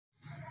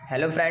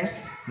Hello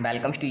friends,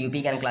 welcomes to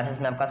UP ज्ञान classes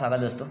में आपका स्वागत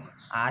दोस्तों।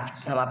 आज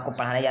हम आपको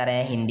पढ़ाने जा रहे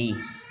हैं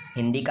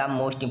हिंदी का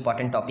मोस्ट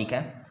इम्पॉर्टेंट टॉपिक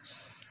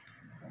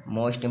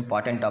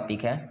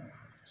है।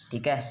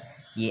 ठीक है,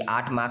 ये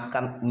 8 मार्क का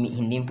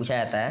हिंदी में पूछा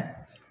जाता है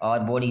और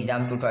बोर्ड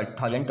एग्ज़ाम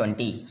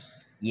 2020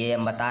 ये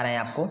हम बता रहे हैं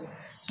आपको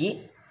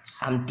कि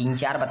हम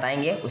 3-4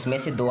 बताएंगे, उसमें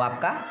से 2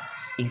 आपका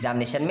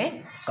एग्ज़ामिनेशन में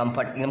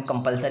एकदम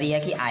कंपलसरी है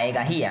कि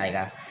आएगा ही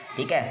आएगा।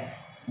 ठीक है,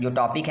 जो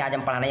टॉपिक है आज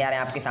हम पढ़ाने जा रहे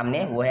हैं आपके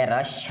सामने वो है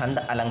रस, छंद,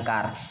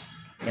 अलंकार।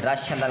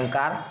 रस, छंद,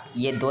 अलंकार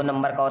ये 2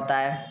 नंबर का होता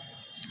है,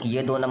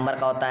 ये 2 नंबर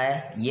का होता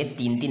है, ये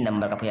 3-3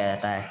 नंबर का पूछा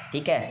जाता है।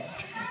 ठीक है,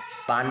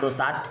 5, 2,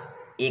 7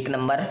 1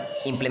 नंबर।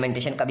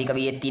 इम्प्लीमेंटेशन कभी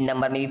कभी ये 3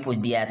 नंबर में भी पूछ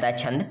दिया जाता है,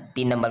 छंद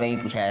 3 नंबर में भी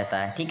पूछा जाता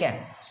है। ठीक है,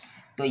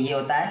 तो ये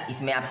होता है,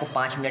 इसमें आपको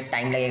 5 मिनट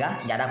टाइम लगेगा,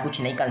 ज़्यादा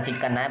कुछ नहीं कंसीडर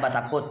करना है, बस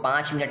आपको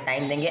 5 मिनट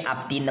टाइम देंगे,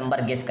 आप 3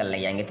 नंबर गेस कर ले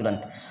जाएंगे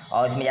तुरंत।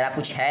 और इसमें ज़्यादा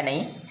कुछ है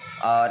नहीं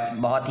और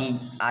बहुत ही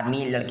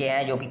आदमी लड़के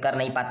हैं जो कि कर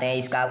नहीं पाते हैं।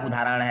 इसका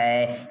उदाहरण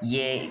है,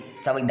 ये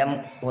सब एकदम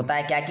होता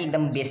है क्या कि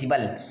एकदम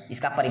बेसिबल,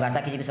 इसका परिभाषा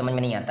किसी को समझ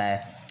में नहीं आता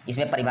है।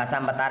 इसमें परिभाषा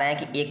हम बता रहे हैं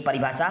कि एक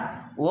परिभाषा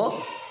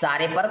वो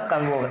सारे पर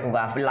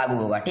होगा, फिर लागू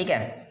होगा। ठीक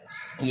है,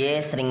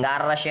 ये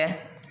श्रृंगार रस है।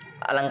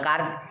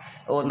 अलंकार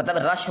मतलब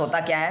रस होता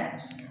क्या है,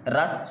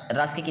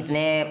 रस के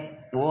कितने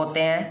वो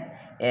होते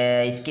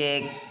हैं, इसके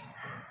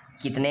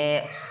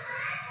कितने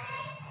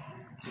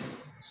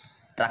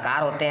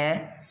प्रकार होते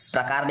हैं।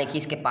 प्रकार देखिए,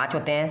 इसके 5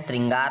 होते हैं: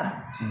 श्रृंगार,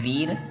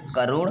 वीर,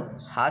 करुण,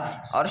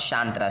 हस और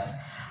शांत रस।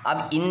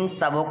 अब इन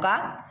सबों का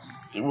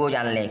वो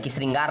जान ले कि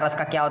श्रृंगार रस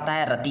का क्या होता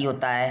है, रति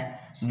होता है।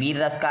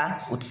 वीर रस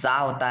का उत्साह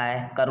होता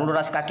है। करुण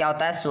रस का क्या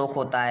होता है, शोक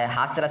होता है।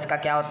 हास्य रस का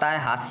क्या होता है,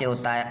 हास्य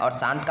होता है। और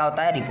शांत का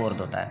होता है, रिपोर्ट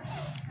होता है।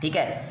 ठीक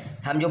है,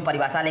 हम जो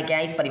परिभाषा लेके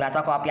आए इस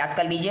परिभाषा को आप याद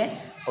कर लीजिए,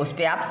 उस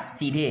पर आप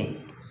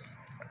सीधे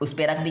उस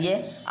पर रख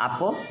दीजिए,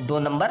 आपको 2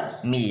 नंबर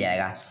मिल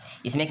जाएगा।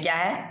 इसमें क्या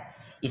है,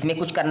 इसमें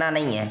कुछ करना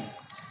नहीं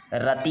है।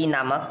 रति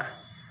नामक,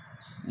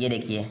 ये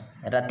देखिए,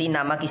 रति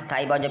नामक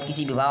स्थायी भाव जब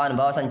किसी विभाव,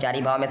 अनुभव,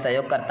 संचारी भाव में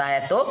सहयोग करता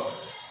है तो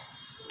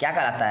क्या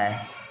कहलाता है,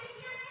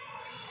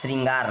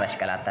 श्रृंगार रस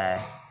कहलाता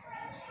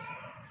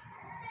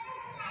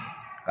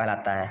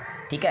है।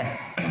 ठीक है,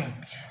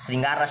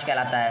 श्रृंगार रस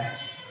कहलाता है।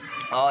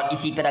 और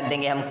इसी पे रख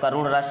देंगे हम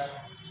करुण रस।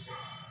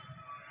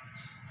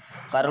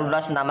 करुण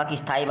रस नामक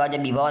स्थायी भाव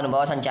जब विभव,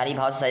 अनुभव, संचारी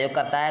भाव से सहयोग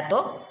करता है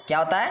तो क्या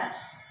होता है,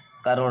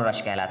 करुण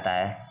रस कहलाता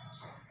है।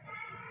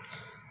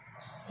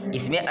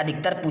 इसमें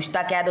अधिकतर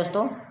पूछता क्या है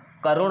दोस्तों,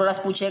 करुण रस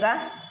पूछेगा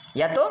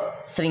या तो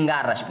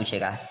श्रृंगार रस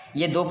पूछेगा।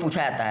 ये 2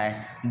 पूछा जाता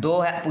है, 2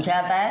 है पूछे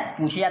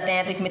जाते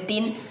हैं। तो इसमें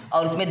 3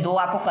 और उसमें 2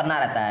 आपको करना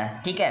रहता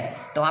है। ठीक है,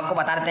 तो हम आपको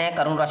बता देते हैं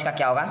करुण रस का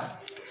क्या होगा।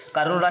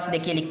 करुण रस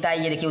देखिए लिखता है,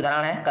 ये देखिए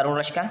उदाहरण है करुण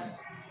रस का।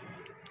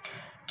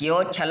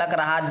 क्यों छलक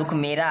रहा दुख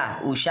मेरा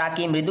उषा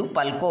की मृदु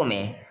पलकों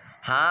में,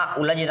 हाँ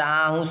उलझ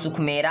रहा हूँ सुख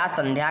मेरा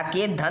संध्या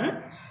के धन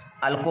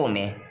अलकों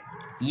में।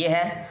 ये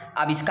है।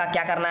 अब इसका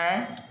क्या करना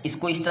है,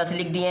 इसको इस तरह से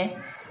लिख दिए।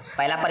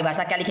 पहला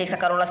परिभाषा क्या लिखे इसका,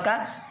 करुण रस का,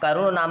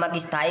 करुण नामक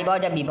स्थायी भाव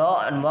जब विभव,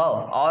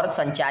 अनुभव और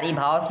संचारी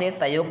भाव से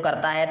सहयोग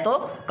करता है तो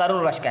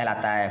करुण रस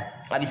कहलाता है।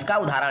 अब इसका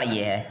उदाहरण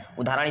ये है,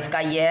 उदाहरण इसका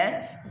ये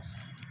है,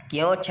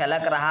 क्यों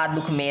छलक रहा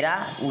दुख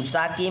मेरा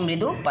उषा की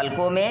मृदु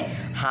पलकों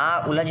में,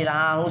 हाँ उलझ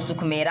रहा हूँ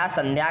सुख मेरा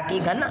संध्या की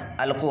घन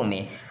अलकों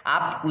में।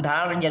 आप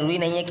उदाहरण जरूरी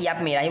नहीं है कि आप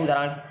मेरा ही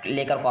उदाहरण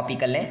लेकर कॉपी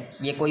कर लें,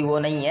 ये कोई वो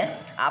नहीं है।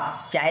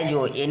 आप चाहे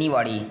जो एनी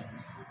बॉडी,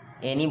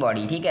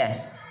 ठीक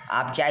है,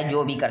 आप चाहे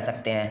जो भी कर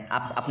सकते हैं,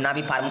 आप अपना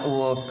भी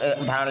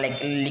उदाहरण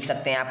लिख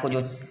सकते हैं, आपको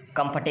जो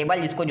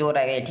कंफर्टेबल जिसको जो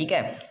रहे। ठीक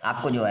है,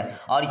 आपको जो है।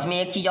 और इसमें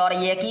एक चीज़ और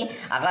ये है कि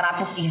अगर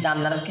आपको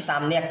एग्जामिनर के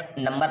सामने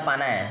नंबर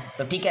पाना है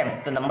तो ठीक है,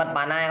 तो नंबर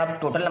पाना है और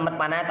टोटल नंबर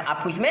पाना है तो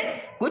आपको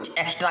इसमें कुछ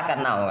एक्स्ट्रा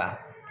करना होगा।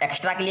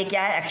 एक्स्ट्रा के लिए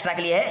क्या है, एक्स्ट्रा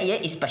के लिए है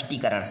ये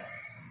स्पष्टीकरण।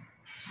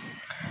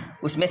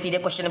 उसमें सीधे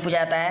क्वेश्चन पूछा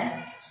जाता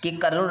है कि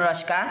करुण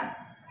रस का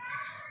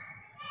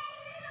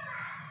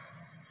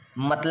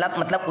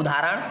मतलब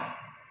उदाहरण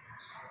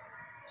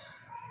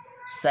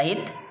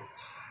सहित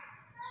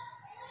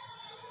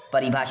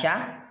परिभाषा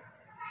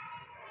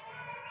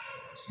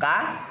का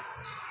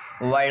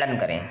वर्णन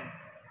करें।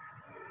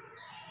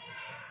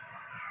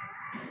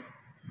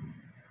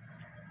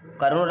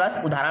 करुण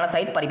रस उदाहरण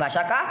सहित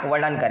परिभाषा का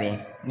वर्णन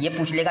करें, ये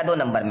पूछ लेगा 2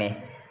 नंबर में।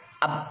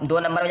 अब 2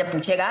 नंबर में जब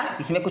पूछेगा,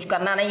 इसमें कुछ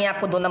करना नहीं है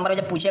आपको। 2 नंबर में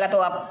जब पूछेगा तो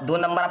आप 2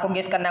 नंबर आपको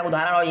गेस करना है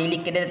उदाहरण, और यही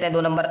लिख के दे देते हैं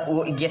 2 नंबर,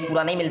 वो गेस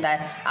पूरा नहीं मिलता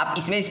है। आप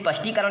इसमें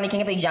स्पष्टीकरण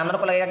लिखेंगे तो एग्जामिनर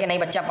को लगेगा कि नहीं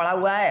बच्चा पढ़ा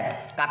हुआ है,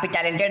 काफ़ी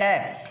टैलेंटेड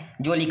है,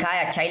 जो लिखा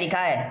है अच्छा ही लिखा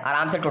है,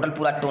 आराम से टोटल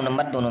पूरा 2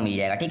 नंबर दोनों मिल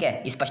जाएगा। ठीक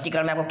है,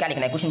 स्पष्टीकरण में आपको क्या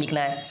लिखना है, कुछ नहीं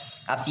लिखना है,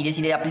 आप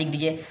सीधे आप लिख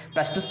दीजिए।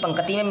 प्रस्तुत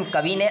पंक्ति में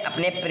कवि ने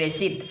अपने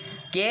प्रेषित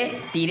के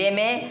तीरे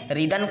में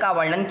रिदन का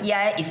वर्णन किया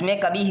है, इसमें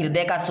कवि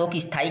हृदय का शोक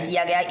स्थायी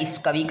किया गया। इस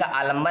कवि का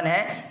आलम्बन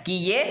है कि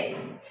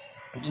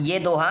ये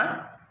दोहा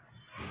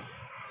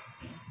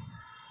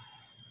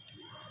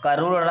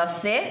करुण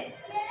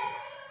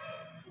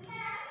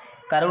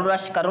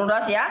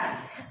रस या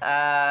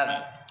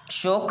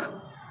शोक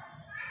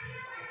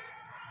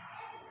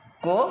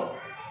को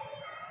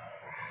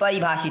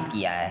परिभाषित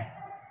किया है।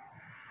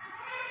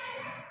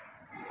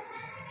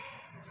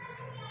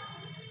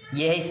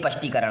 ये है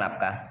स्पष्टीकरण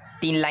आपका।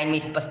 3 लाइन में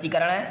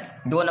स्पष्टीकरण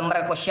है। 2 नंबर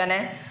का क्वेश्चन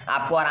है,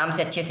 आपको आराम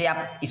से अच्छे से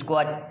आप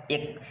इसको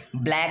एक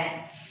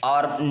ब्लैक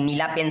और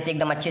नीला पेन से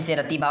एकदम अच्छे से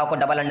रति भाव को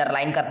डबल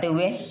अंडरलाइन करते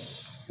हुए,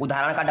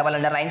 उदाहरण का डबल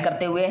अंडरलाइन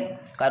करते हुए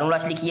करुण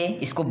रस लिखिए।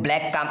 इसको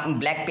ब्लैक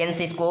पेन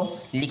से इसको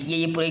लिखिए,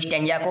 ये पूरे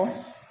स्टैंजा को,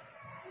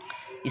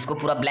 इसको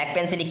पूरा ब्लैक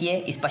पेन से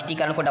लिखिए,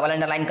 स्पष्टीकरण को डबल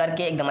अंडरलाइन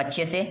करके एकदम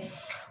अच्छे से।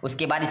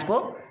 उसके बाद इसको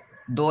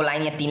 2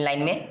 लाइन या 3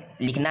 लाइन में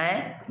लिखना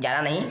है,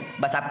 ज़्यादा नहीं,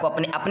 बस आपको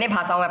अपने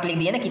भाषाओं में आप लिख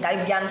दिए ना,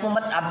 किताबी ज्ञान को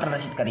मत आप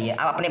प्रदर्शित करिए,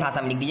 आप अपने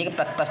भाषा में लिख दीजिए कि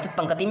प्रस्तुत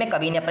पंक्ति में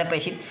कवि ने अपने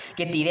प्रेषित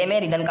के तीरे में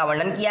रिदन का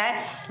वर्णन किया है,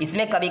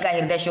 इसमें कवि का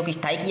हृदय शोक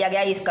स्थायी किया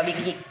गया है,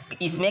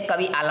 इसमें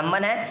कवि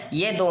आलम्बन है,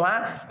 ये दोहा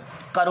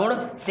करुण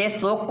से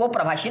शोक को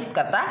प्रभाषित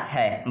करता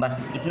है।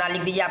 बस इतना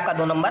लिख दीजिए, आपका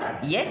 2 नंबर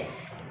ये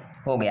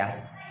हो गया।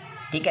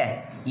 ठीक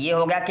है, ये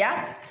हो गया क्या,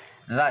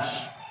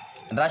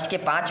 रस के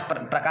 5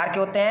 प्रकार के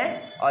होते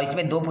हैं और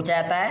इसमें 2 पूछा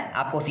जाता है,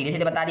 आपको सीधे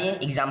सीधे बता दिए।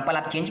 एग्जाम्पल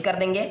आप चेंज कर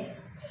देंगे,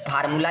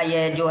 फार्मूला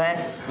ये जो है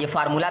ये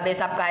फार्मूला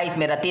बेस आपका है,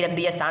 इसमें रति रख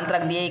दिए, शांत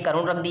रख दिए,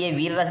 करुण रख दिए,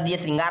 वीर रस दिए,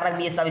 श्रृंगार रख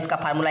दिए, सब इसका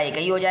फार्मूला एक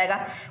ही हो जाएगा,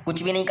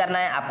 कुछ भी नहीं करना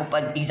है आपको।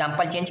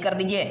 एग्जाम्पल चेंज कर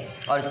दीजिए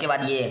और उसके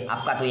बाद ये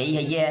आपका तो यही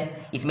है, ये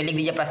है। इसमें लिख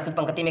दीजिए प्रस्तुत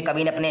पंक्ति में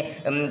कवि ने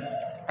अपने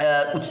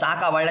उत्साह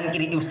का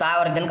वर्णन, उत्साह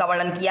और रिदन का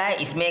वर्णन किया है,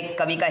 इसमें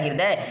कवि का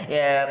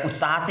हृदय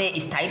उत्साह से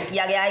स्थायित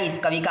किया गया है। इस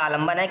कवि का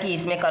आलम्बन है कि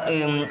इसमें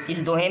इस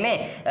दोहे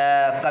में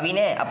कवि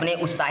ने अपने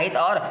उत्साहित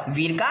और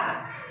वीर का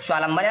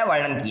स्वावलंबन या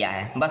वर्णन किया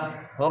है। बस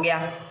हो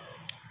गया।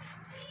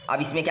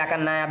 अब इसमें क्या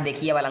करना है, आप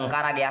देखिए, अब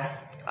अलंकार आ गया।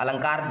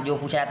 अलंकार जो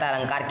पूछा जाता है,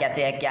 अलंकार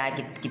कैसे है, क्या है,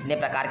 कितने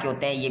प्रकार के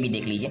होते हैं, ये भी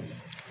देख लीजिए।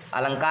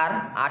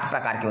 अलंकार 8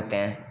 प्रकार के होते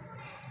हैं।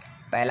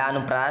 पहला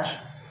अनुप्रास,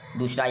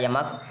 दूसरा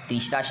यमक,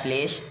 तीसरा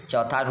श्लेष,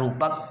 चौथा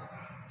रूपक,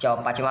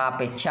 5वां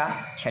अपेक्षा,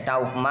 6वां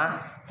उपमा,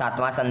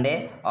 7वां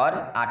संदेह और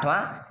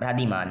 8वां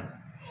भ्रादिमान।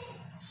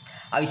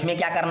 अब इसमें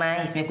क्या करना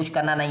है, इसमें कुछ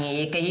करना नहीं है,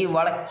 एक ही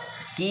वर्ण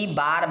की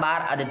बार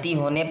बार अदिति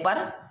होने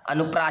पर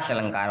अनुप्रास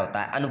अलंकार होता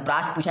है।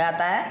 अनुप्रास पूछा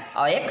जाता है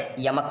और एक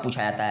यमक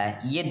पूछा जाता है,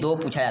 ये 2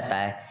 पूछा जाता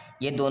है,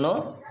 ये दोनों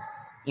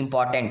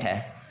इम्पॉर्टेंट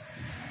है।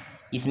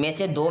 इसमें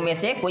से 2 में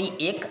से कोई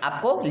एक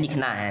आपको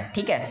लिखना है।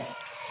 ठीक है,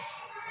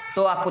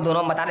 तो आपको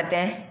दोनों बता देते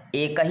हैं।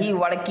 एक ही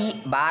वर्ण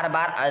की बार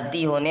बार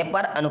अदिति होने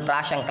पर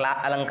अनुप्रास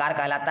अलंकार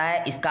कहलाता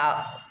है। इसका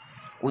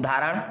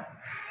उदाहरण,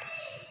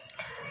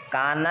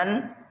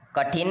 कानन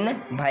कठिन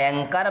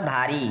भयंकर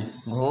भारी,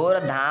 घोर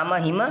धाम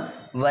हिम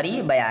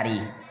वरी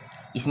बयारी।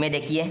 इसमें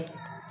देखिए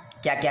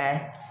क्या क्या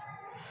है,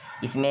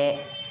 इसमें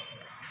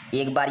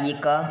एक बार ये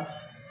क,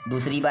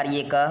 दूसरी बार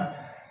ये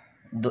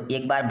क,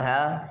 एक बार भ,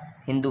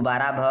 फिर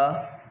दोबारा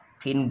भ,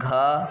 फिर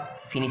घ,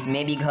 फिर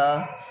इसमें भी घ,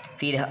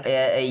 फिर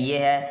ये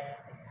है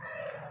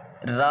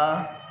र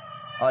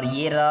और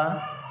ये र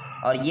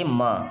और ये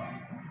म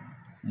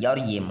और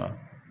ये म।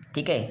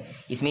 ठीक है,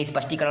 इसमें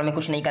स्पष्टीकरण में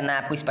कुछ नहीं करना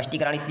है आपको।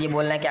 स्पष्टीकरण इसलिए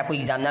बोलना है कि आपको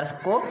एग्जामिनर्स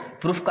को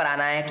प्रूफ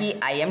कराना है कि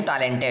आई एम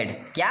टैलेंटेड।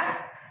 क्या,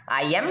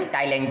 आई एम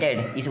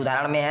टैलेंटेड इस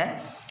उदाहरण में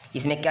है।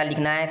 इसमें क्या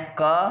लिखना है,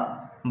 क,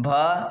 भ,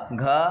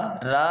 घ,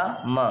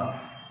 र, म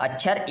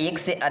अक्षर एक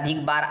से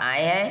अधिक बार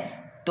आए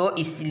हैं तो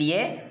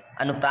इसलिए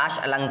अनुप्रास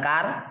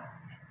अलंकार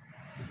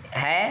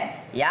है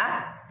या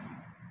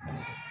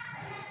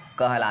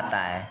कहलाता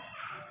है।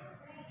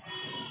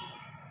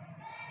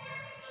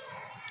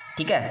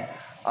 ठीक है,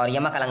 और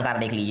यमक अलंकार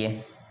देख लीजिए।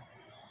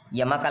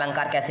 यमक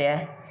अलंकार कैसे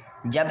है,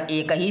 जब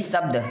एक ही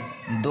शब्द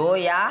 2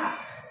 या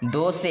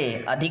 2 से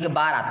अधिक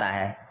बार आता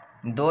है,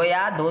 2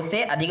 या 2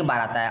 से अधिक बार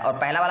आता है, और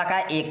पहला वाला का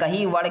है एक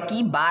ही वर्ण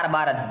की बार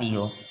बार अदिति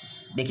हो।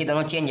 देखिए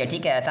दोनों चेंज है।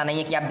 ठीक है, ऐसा नहीं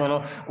है कि आप दोनों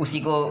उसी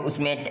को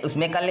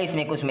उसमें कर लें,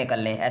 इसमें को उसमें कर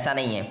लें, ऐसा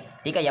नहीं है।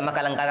 ठीक है, यमक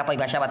अलंकार का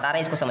परिभाषा बता रहे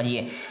हैं, इसको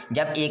समझिए।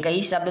 जब एक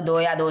ही शब्द 2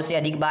 या 2 से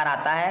अधिक बार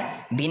आता है,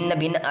 भिन्न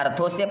भिन्न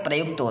अर्थों से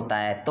प्रयुक्त होता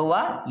है, तो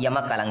वह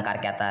यमक अलंकार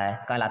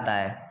कहलाता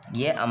है।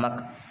 ये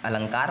यमक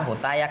अलंकार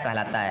होता है या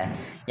कहलाता है।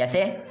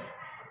 जैसे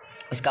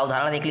इसका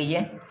उदाहरण देख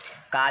लीजिए,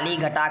 काली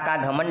घटा का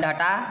घमंड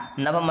हटा,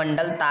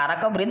 नभमंडल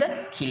तारक वृद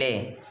खिले।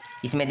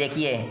 इसमें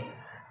देखिए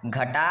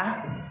घटा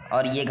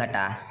और ये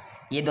घटा,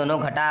 ये दोनों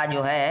घटा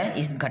जो है,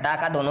 इस घटा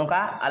का दोनों का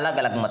अलग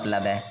अलग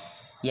मतलब है।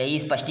 यही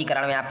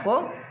स्पष्टीकरण में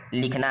आपको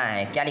लिखना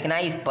है। क्या लिखना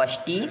है,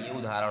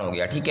 उदाहरण हो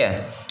गया। ठीक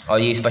है, और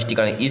ये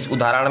स्पष्टीकरण, इस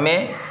उदाहरण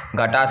में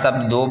घटा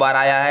शब्द 2 बार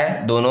आया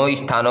है, दोनों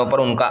स्थानों पर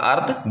उनका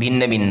अर्थ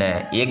भिन्न भिन्न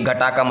है। एक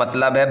घटा का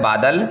मतलब है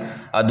बादल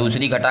और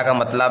दूसरी घटा का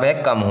मतलब है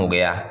कम हो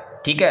गया।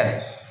 ठीक है,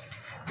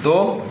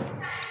 तो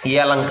ये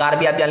अलंकार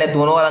भी आप जान लें,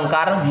 दोनों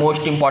अलंकार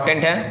मोस्ट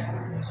इंपॉर्टेंट हैं।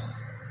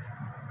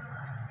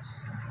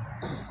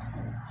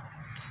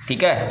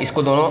 ठीक है,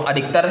 इसको दोनों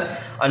अधिकतर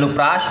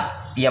अनुप्रास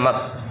यमक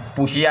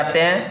पूछे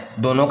जाते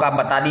हैं। दोनों का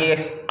बता दिए,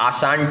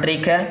 आसान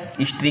ट्रिक है,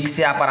 इस ट्रिक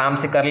से आप आराम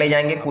से कर ले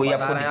जाएंगे। कोई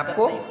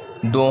आपको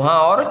दोहा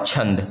और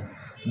छंद।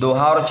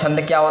 दोहा और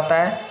छंद क्या होता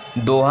है,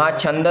 दोहा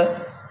छंद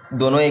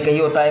दोनों एक ही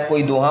होता है।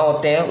 कोई दोहा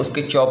होते हैं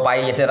उसके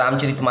चौपाई, जैसे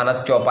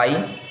रामचरितमानस चौपाई,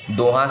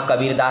 दोहा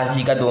कबीरदास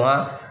जी का दोहा,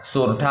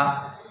 सोरठा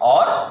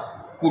और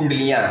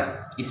कुंडलियाँ,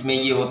 इसमें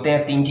ये होते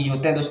हैं, 3 चीज़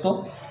होते हैं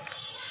दोस्तों।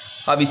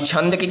 अब इस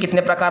छंद के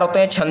कितने प्रकार होते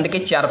हैं, छंद के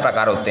 4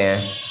 प्रकार होते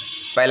हैं।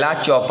 पहला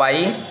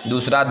चौपाई,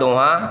 दूसरा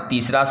दोहा,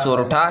 तीसरा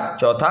सोरठा,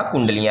 चौथा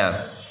कुंडलियाँ।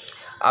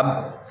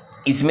 अब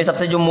इसमें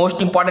सबसे जो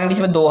मोस्ट इंपॉर्टेंट,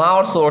 इसमें दोहा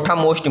और सोरठा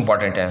मोस्ट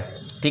इंपॉर्टेंट है,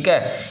 ठीक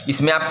है।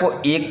 इसमें आपको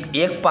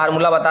एक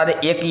फार्मूला बता दे,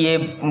 एक ये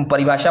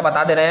परिभाषा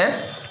बता दे रहे हैं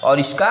और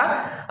इसका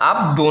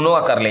आप दोनों का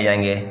कर ले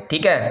जाएंगे,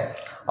 ठीक है।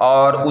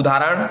 और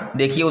उदाहरण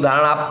देखिए,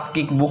 उदाहरण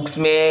आपकी बुक्स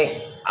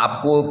में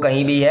आपको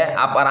कहीं भी है,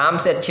 आप आराम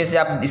से अच्छे से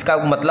आप इसका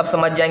मतलब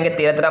समझ जाएंगे।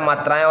 13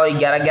 मात्राएं और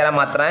 11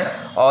 मात्राएं,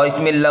 और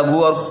इसमें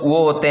लघु और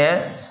वो होते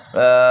हैं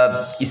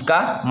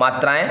इसका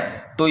मात्राएं,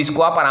 तो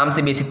इसको आप आराम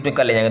से बेसिक्स में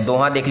कर ले जाएंगे।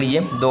 दोहा देख लीजिए,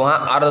 दोहा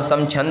अर्ध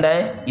सम छंद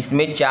है,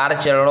 इसमें 4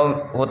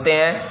 चरणों होते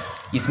हैं।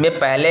 इसमें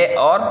पहले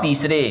और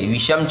तीसरे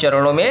विषम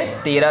चरणों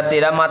में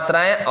 13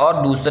 मात्राएं और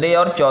दूसरे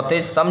और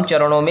चौथे सम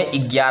चरणों में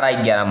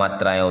 11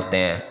 मात्राएं होते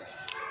हैं,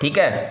 ठीक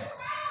है।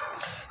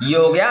 ये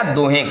हो गया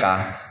दोहे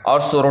का।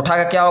 और सोरठा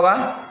का क्या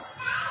होगा?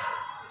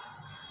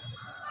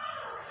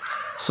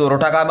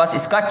 सोरठा का बस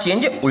इसका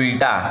चेंज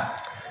उल्टा,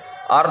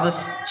 अर्ध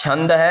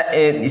छंद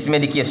है। इसमें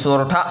देखिए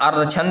सोरठा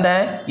अर्ध छंद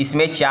है,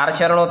 इसमें 4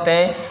 चरण होते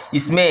हैं।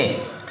 इसमें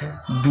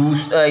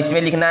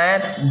लिखना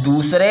है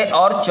दूसरे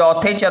और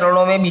चौथे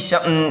चरणों में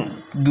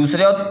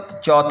दूसरे और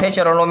चौथे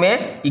चरणों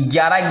में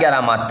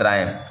 11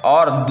 मात्राएं,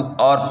 और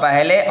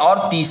पहले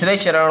और तीसरे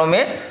चरणों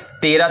में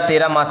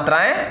 13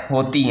 मात्राएं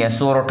होती हैं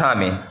सोरठा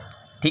में,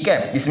 ठीक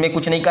है। इसमें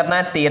कुछ नहीं करना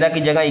है, 13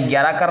 की जगह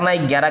 11 करना है,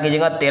 11 की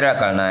जगह 13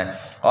 करना है।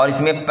 और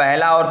इसमें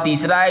पहला और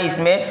तीसरा है,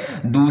 इसमें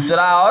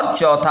दूसरा और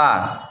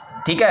चौथा,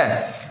 ठीक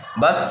है।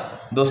 बस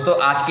दोस्तों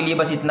आज के लिए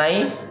बस इतना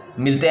ही,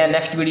 मिलते हैं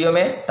नेक्स्ट वीडियो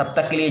में, तब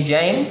तक के लिए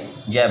जय हिंद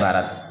जय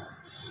भारत।